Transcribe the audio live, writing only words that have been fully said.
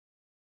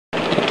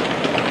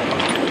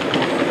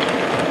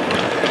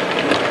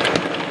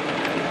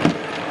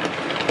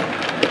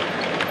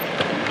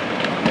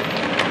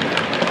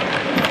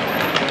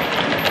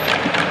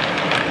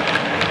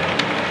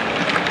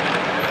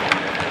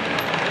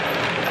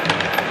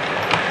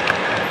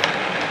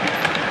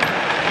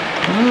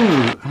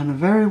Hello and a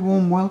very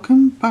warm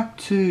welcome back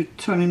to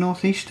Tony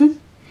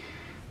Northeastern,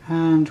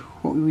 and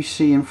what we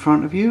see in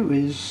front of you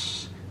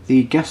is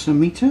the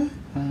gasometer.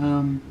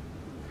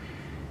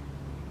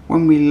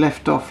 When we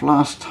left off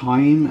last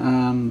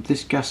time,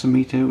 this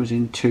gasometer was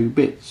in two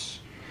bits.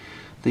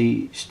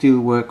 The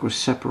steelwork was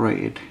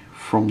separated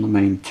from the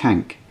main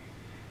tank.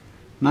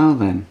 Now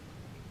then,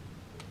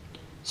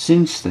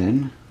 since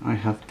then I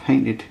have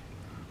painted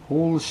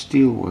all the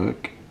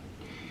steelwork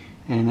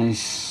in a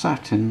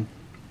satin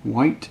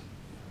white,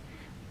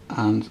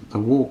 and the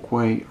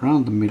walkway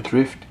around the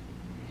midriff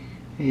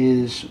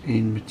is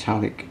in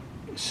metallic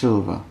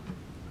silver.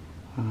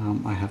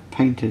 I have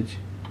painted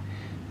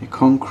the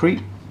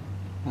concrete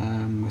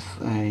with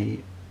a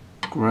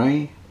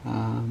grey,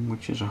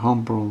 which is a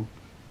humble,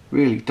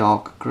 really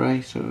dark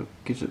grey, so it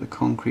gives it the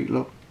concrete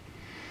look,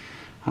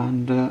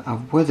 and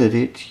I've weathered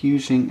it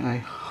using a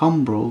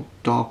humble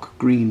dark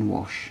green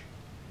wash.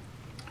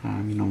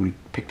 You normally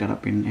pick that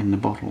up in the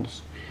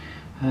bottles,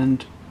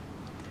 and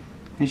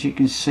as you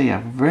can see,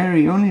 I've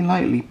only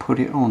lightly put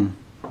it on.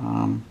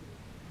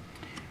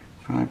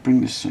 If I bring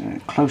this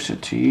closer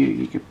to you,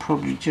 you could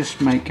probably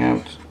just make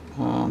out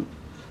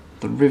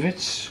the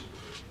rivets.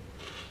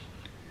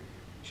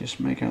 Just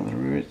make out the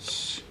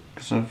rivets,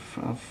 because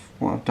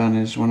what I've done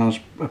is, when I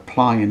was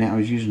applying it, I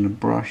was using a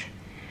brush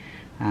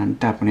and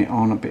dabbing it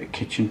on a bit of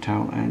kitchen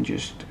towel and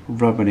just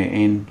rubbing it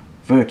in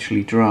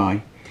virtually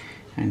dry,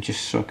 and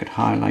just so I could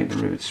highlight the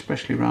rivets,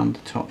 especially around the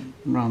top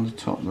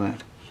there.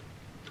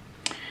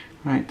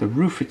 Right, the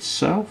roof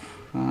itself,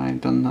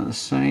 I've done that the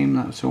same.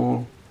 That's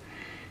all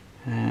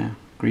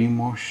green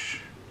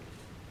wash.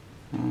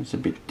 It's a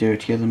bit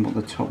dirtier than what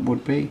the top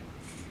would be,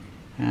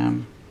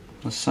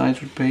 the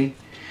sides would be,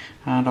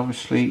 and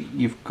obviously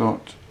you've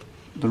got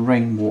the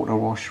rainwater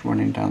wash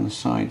running down the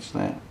sides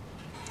there.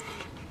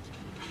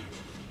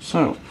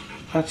 So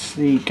that's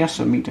the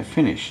gasometer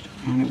finished,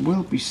 and it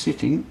will be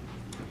sitting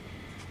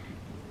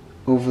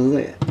over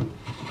there.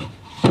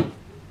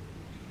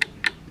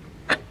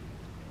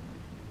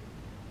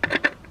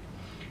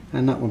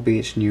 And that will be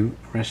its new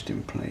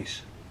resting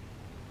place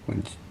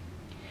when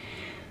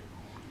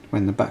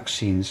the back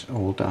scene's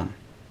all done.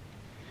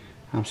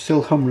 I'm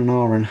still humming and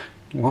hawing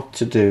what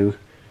to do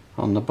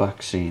on the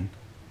back scene,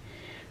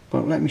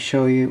 but let me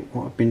show you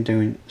what I've been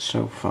doing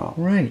so far.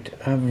 Right,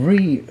 I've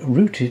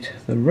rerouted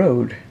the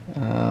road.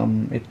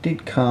 It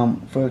did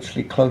come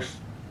virtually close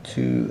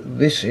to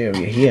this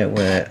area here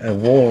where a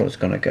wall is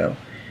going to go,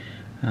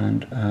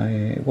 and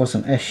it was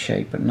an S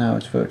shape, but now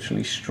it's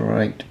virtually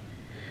straight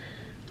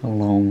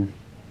along,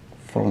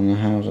 following the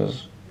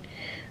houses.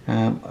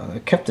 I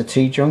kept the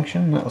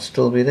T-junction, that'll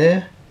still be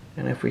there,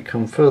 and if we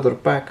come further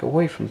back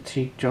away from the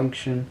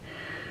T-junction,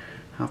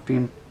 I've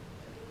been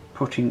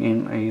putting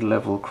in a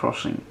level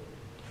crossing.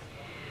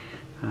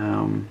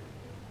 I'm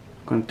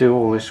going to do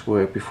all this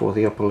work before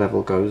the upper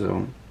level goes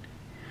on.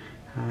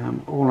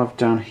 All I've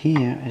done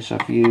here is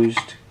I've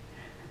used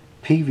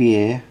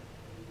PVA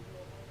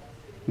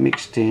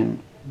mixed in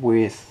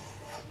with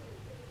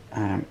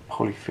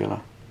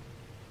polyfiller,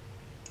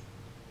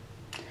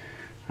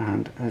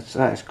 and that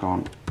has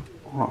gone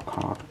rock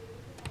hard.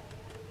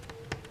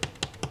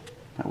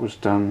 That was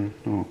done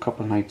a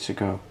couple of nights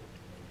ago,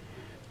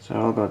 so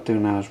all I've got to do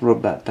now is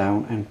rub that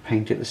down and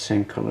paint it the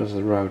same colour as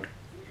the road,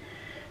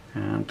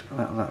 and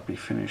that'll be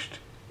finished.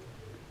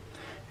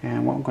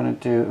 And what I'm going to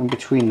do in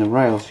between the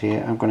rails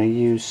here, I'm going to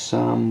use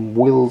some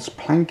Wills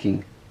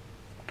planking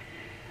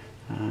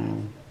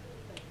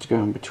to go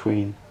in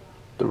between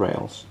the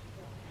rails.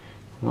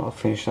 That'll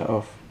finish that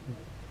off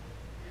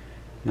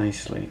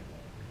nicely.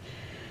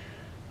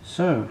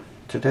 So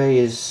today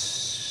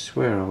is,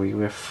 where are we?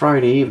 We're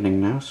Friday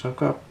evening now, so I've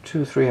got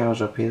 2 or 3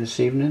 hours up here this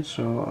evening,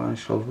 so I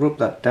shall rub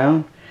that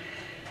down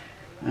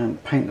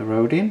and paint the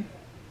road in,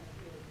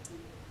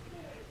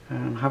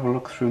 and have a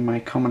look through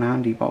my common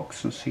handy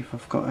box and see if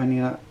I've got any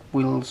of that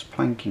Wills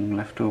planking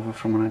left over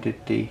from when I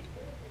did the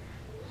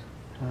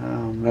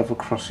level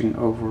crossing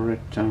over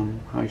at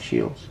High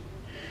Shields.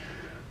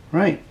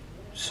 Right,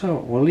 so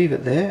we'll leave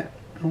it there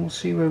and we'll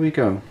see where we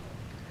go.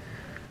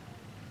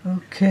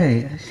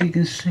 Okay, as you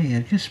can see,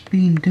 I've just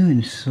been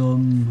doing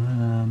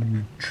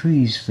some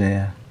trees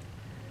there.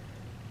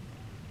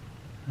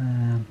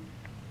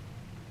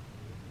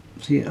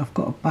 See, I've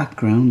got a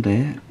background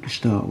there to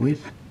start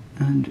with,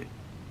 and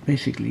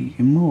basically you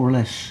can more or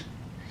less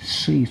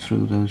see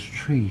through those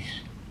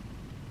trees.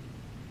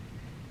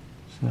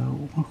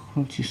 So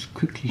I'll just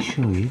quickly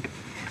show you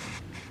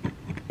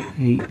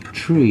a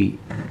tree,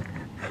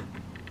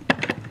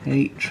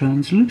 a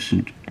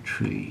translucent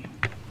tree.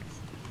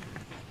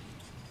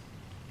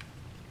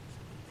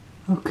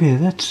 Okay,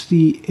 that's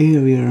the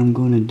area I'm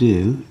going to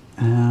do.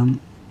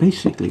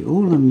 Basically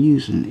all I'm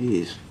using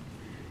is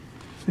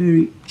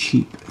very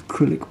cheap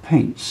acrylic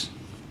paints,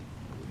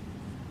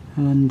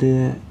 and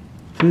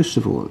first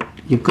of all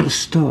you've got to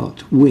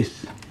start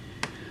with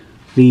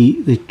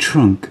the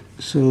trunk.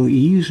 So you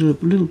use a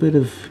little bit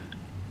of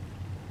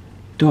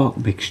dark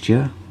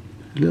mixture,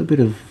 a little bit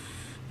of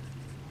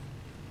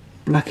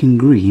black and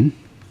green,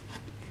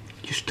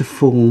 just to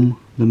form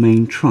the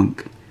main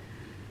trunk.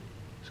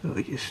 So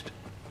I just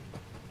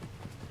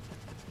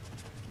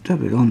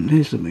dab it on.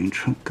 There's the main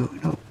trunk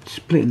going up,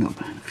 splitting up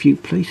a few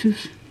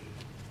places.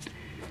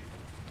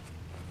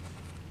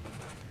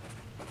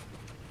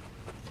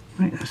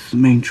 Right, that's the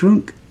main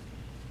trunk.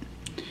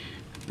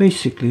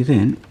 Basically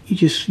then you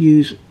just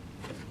use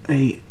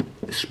a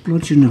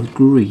splodging of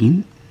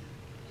green,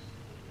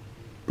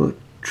 but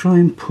try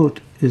and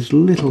put as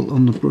little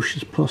on the brush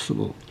as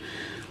possible.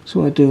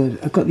 So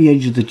I've got the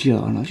edge of the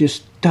jar and I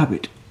just dab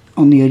it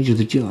on the edge of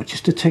the jar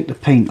just to take the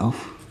paint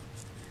off,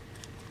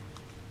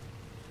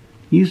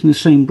 using the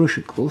same brush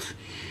of course,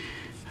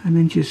 and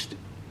then just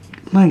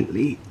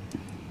lightly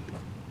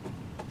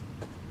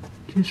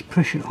just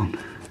press it on.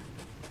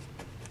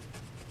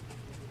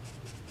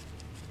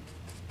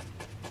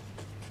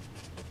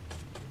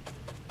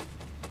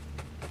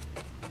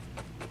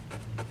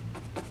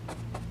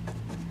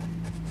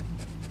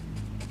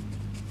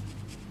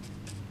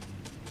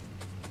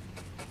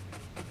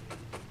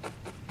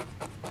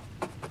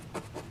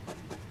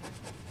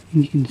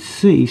 And you can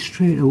see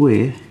straight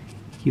away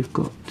you've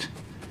got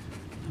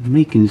the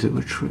makings of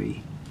a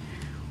tree.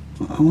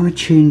 I want to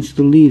change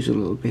the leaves a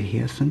little bit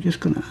here, so I'm just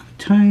going to add a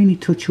tiny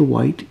touch of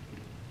white,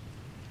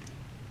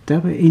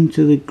 dab it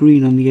into the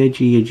green on the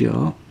edge of your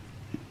jar,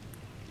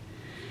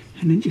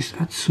 and then just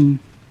add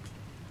some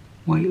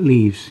white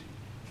leaves.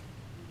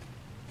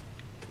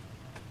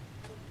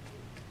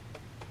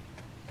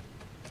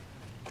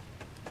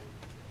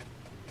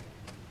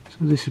 So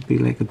this would be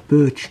like a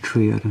birch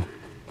tree,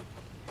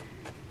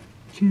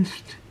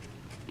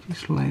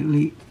 just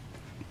lightly.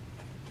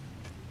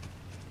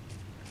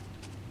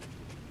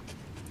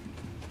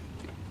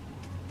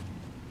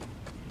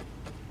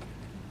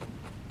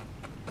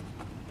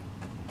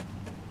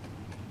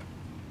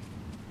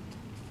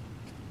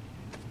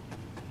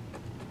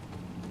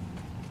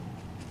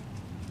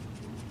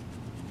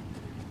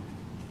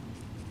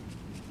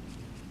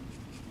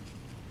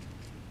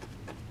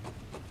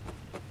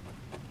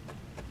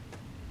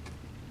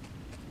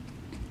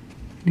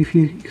 If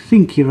you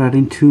think you're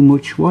adding too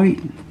much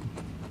white,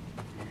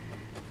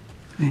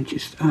 then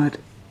just add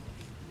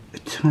a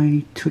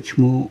tiny touch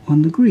more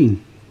on the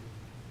green.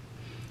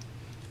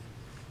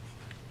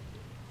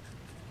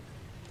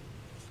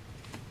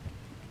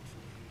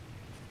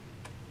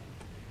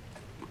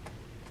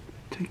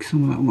 Take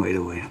some of that white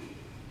away.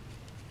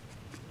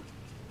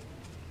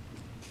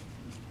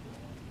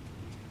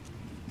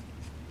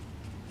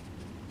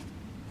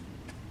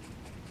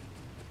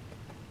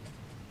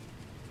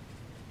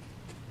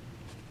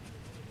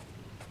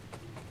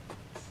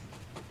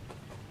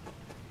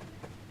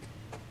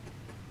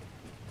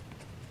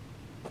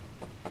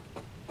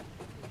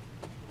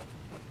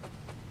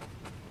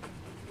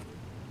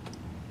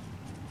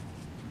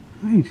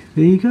 Right,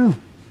 there you go.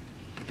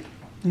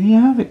 There you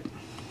have it.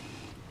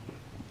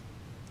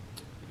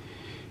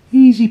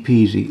 Easy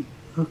peasy.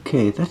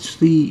 Okay, that's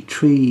the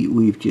tree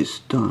we've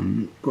just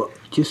done, but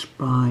just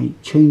by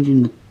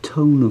changing the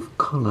tone of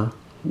colour,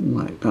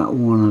 like that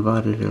one I've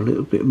added a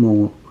little bit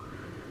more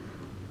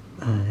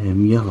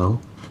yellow,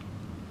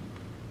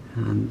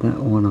 and that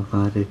one I've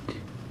added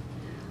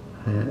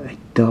a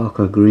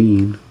darker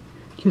green.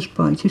 Just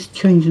by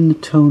changing the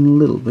tone a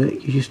little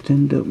bit, you just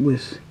end up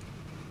with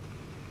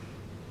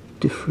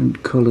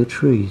different colour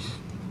trees.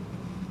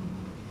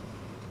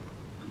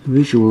 The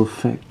visual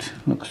effect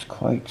looks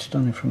quite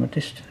stunning from a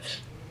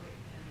distance.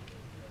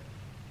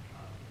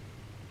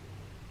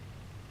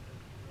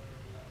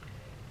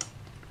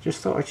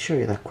 Just thought I'd show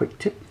you that quick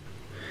tip.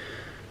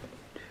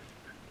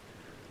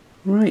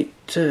 Right,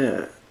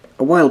 a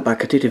while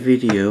back I did a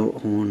video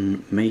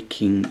on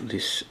making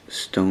this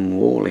stone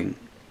walling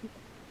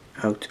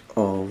out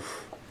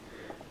of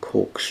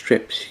cork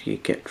strips you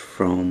get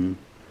from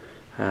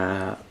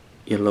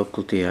your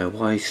local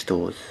DIY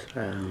stores.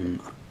 I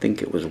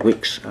think it was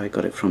Wicks I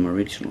got it from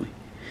originally,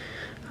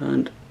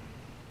 and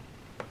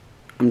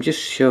I'm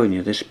just showing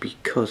you this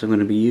because I'm going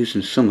to be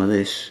using some of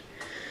this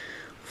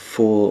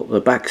for the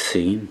back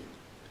scene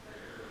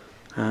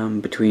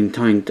between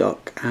Tyne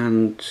Dock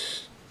and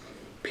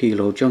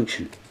Pelaw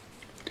Junction,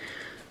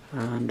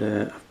 and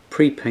I've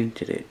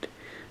pre-painted it.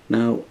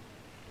 Now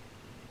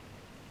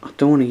I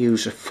don't want to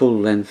use a full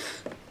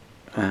length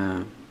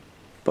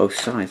both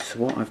sides, so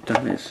what I've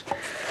done is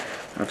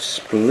I've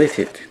split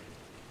it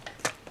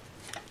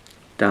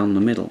down the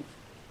middle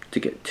to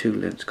get two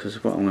lengths,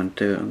 because what I'm going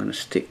to do, I'm going to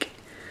stick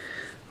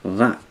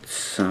that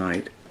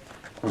side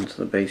onto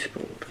the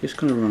baseboard. Just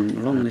going to run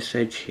along this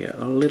edge here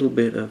a little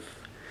bit of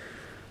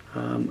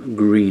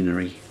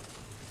greenery.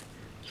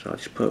 So I'll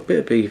just put a bit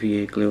of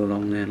PVA glue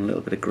along there and a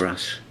little bit of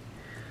grass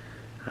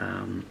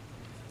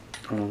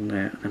along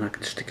there, and I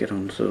can stick it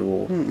onto the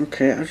wall.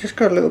 Okay, I've just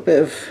got a little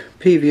bit of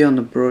PVA on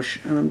the brush,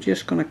 and I'm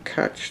just going to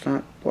catch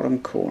that bottom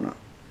corner.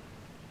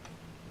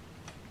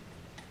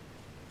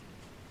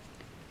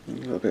 A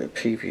little bit of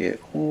PVA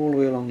all the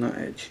way along that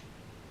edge.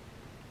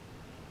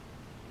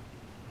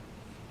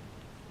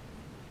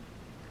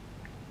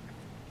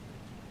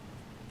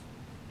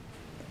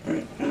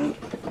 Right,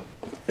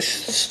 this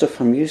is the stuff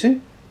I'm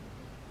using.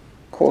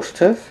 Coarse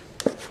turf,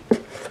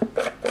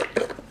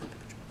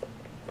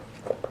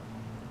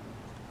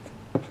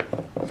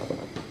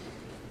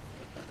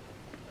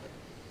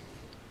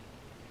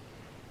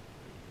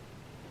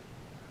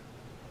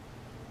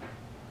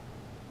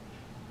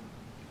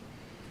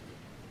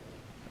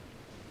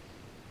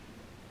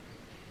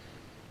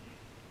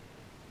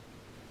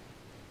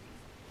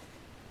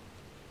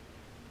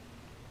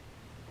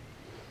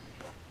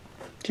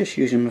 Just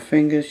using my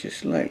fingers,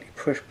 just lightly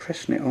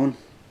pressing it on.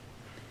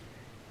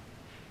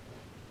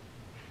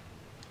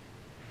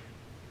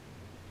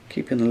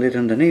 Keeping the lid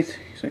underneath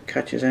so it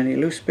catches any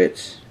loose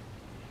bits.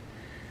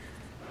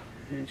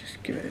 And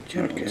just give it a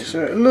gentle. Okay,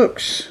 so it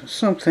looks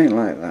something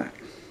like that.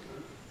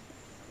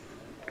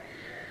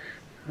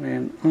 And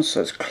then once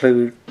that's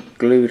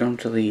glued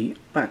onto the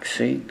back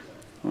seat,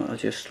 well, it'll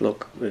just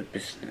look with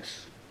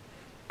business.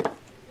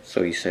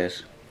 So he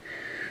says.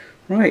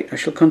 Right, I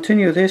shall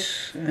continue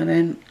this and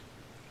then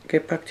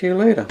get back to you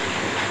later.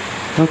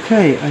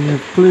 Okay, I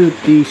have glued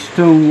the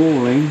stone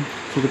walling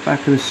to the back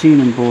of the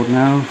ceiling board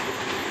now,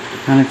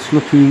 and it's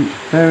looking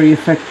very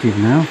effective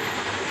now.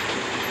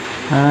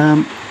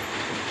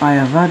 I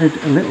have added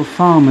a little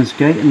farmer's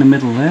gate in the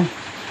middle there,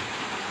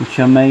 which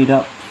I made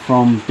up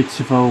from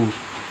bits of old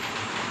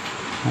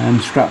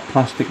scrap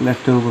plastic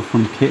left over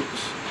from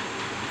kits,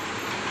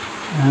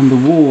 and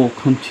the wall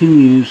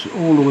continues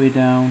all the way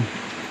down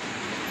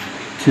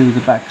to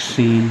the back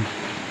seam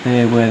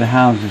there where the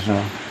houses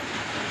are.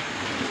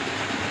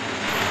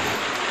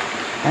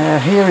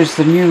 Here is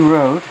the new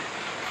road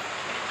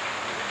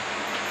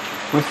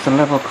with the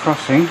level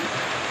crossing.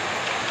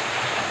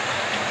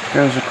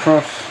 Goes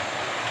across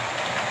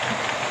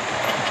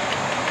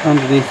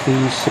underneath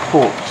these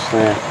supports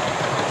there.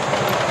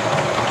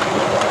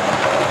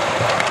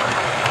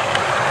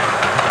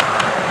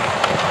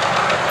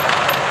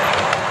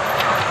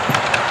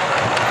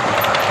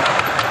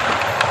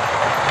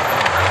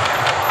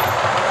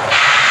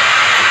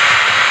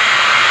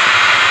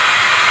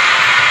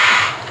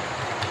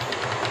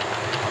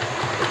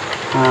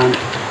 And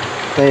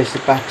there's the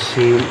back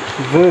seam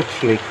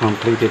virtually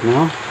completed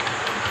now.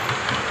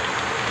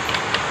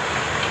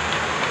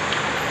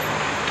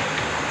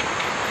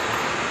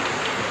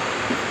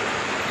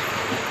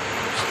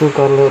 Still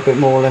got a little bit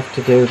more left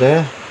to do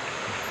there,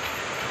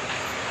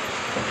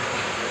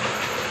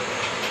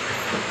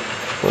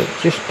 but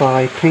just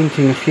by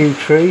painting a few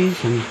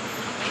trees and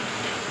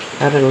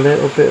added a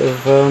little bit of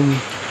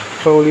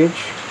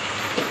foliage,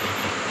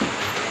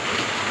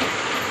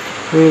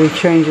 really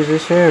changes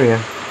this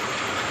area.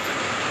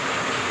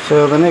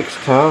 So the next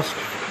task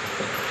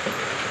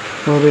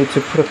will be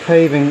to put a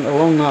paving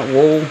along that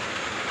wall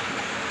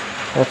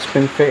that's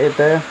been fitted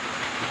there,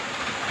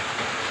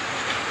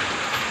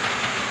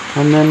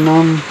 and then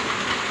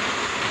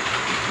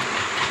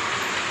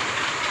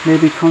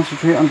maybe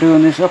concentrate on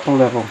doing this upper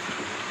level.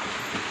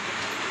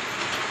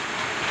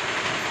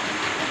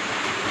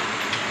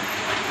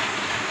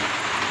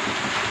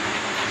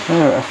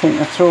 So I think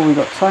that's all we've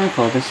got time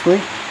for this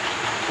week.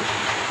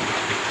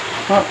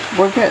 But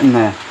we're getting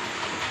there.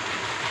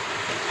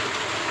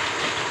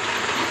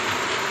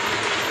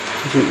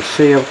 As you can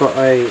see, I've got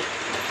a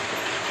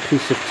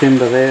piece of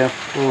timber there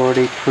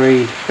already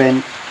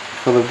pre-bent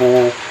for the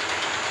wall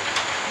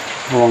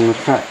along the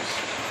tracks.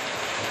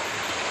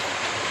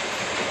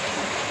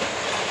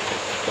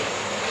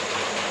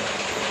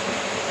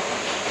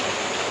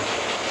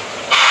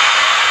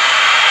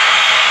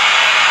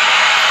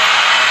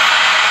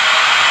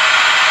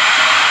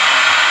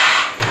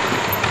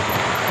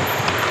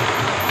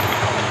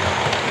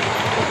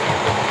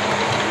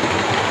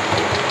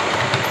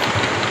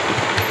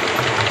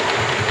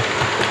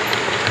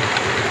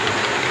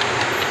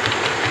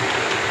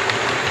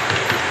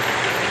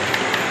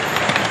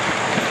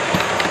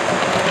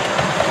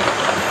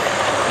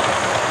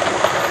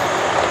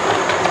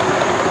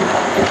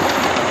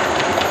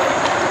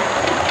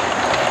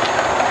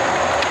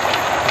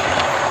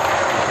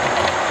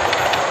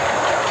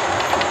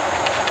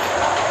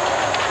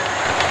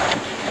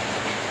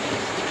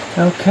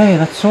 Okay,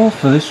 that's all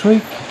for this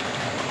week.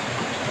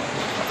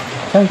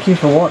 Thank you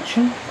for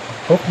watching.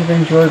 Hope you've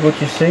enjoyed what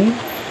you've seen,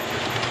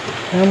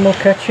 and we'll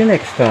catch you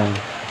next time.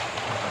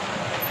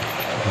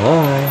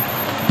 Bye.